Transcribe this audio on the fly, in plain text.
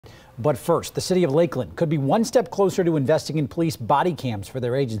But first, the City of Lakeland could be one step closer to investing in police body cams for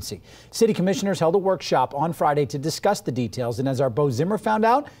their agency. City commissioners held a workshop on Friday to discuss the details, and as our Bo Zimmer found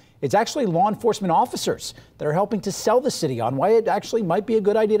out, it's actually law enforcement officers that are helping to sell the city on why it actually might be a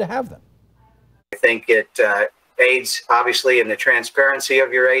good idea to have them. I think it aids, obviously, in the transparency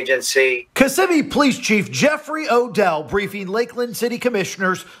of your agency. Kissimmee Police Chief Jeffrey Odell briefing Lakeland City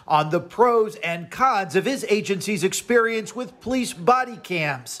Commissioners on the pros and cons of his agency's experience with police body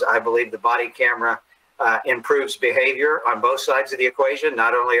cams. I believe the body camera improves behavior on both sides of the equation,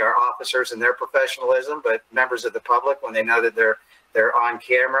 not only our officers and their professionalism, but members of the public when they know that they're on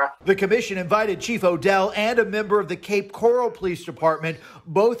camera. The commission invited Chief Odell and a member of the Cape Coral Police Department.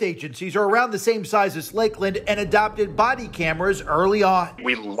 Both agencies are around the same size as Lakeland and adopted body cameras early on.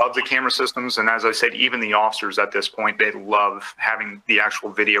 We love the camera systems, and as I said, even the officers at this point, they love having the actual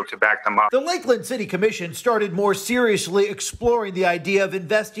video to back them up. The Lakeland City Commission started more seriously exploring the idea of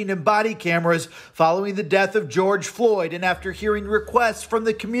investing in body cameras following the death of George Floyd and after hearing requests from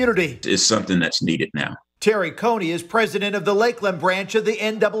the community. It's something that's needed now. Terry Coney is president of the Lakeland branch of the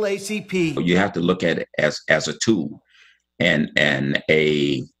NAACP. You have to look at it as a tool and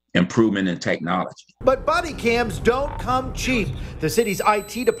a improvement in technology. But body cams don't come cheap. The city's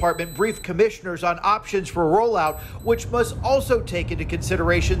IT department briefed commissioners on options for rollout, which must also take into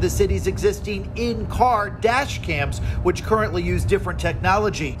consideration the city's existing in-car dash cams, which currently use different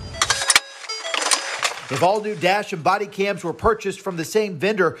technology. If all new dash and body cams were purchased from the same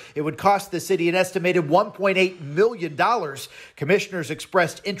vendor, it would cost the city an estimated $1.8 million. Commissioners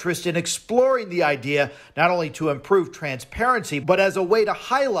expressed interest in exploring the idea, not only to improve transparency, but as a way to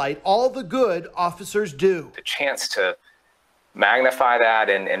highlight all the good officers do. The chance to magnify that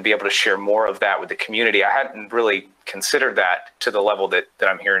and be able to share more of that with the community, I hadn't really considered that to the level that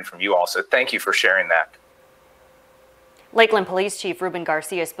I'm hearing from you all. So thank you for sharing that. Lakeland Police Chief Ruben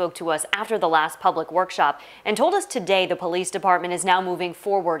Garcia spoke to us after the last public workshop and told us today the police department is now moving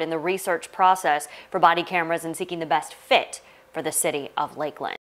forward in the research process for body cameras and seeking the best fit for the city of Lakeland.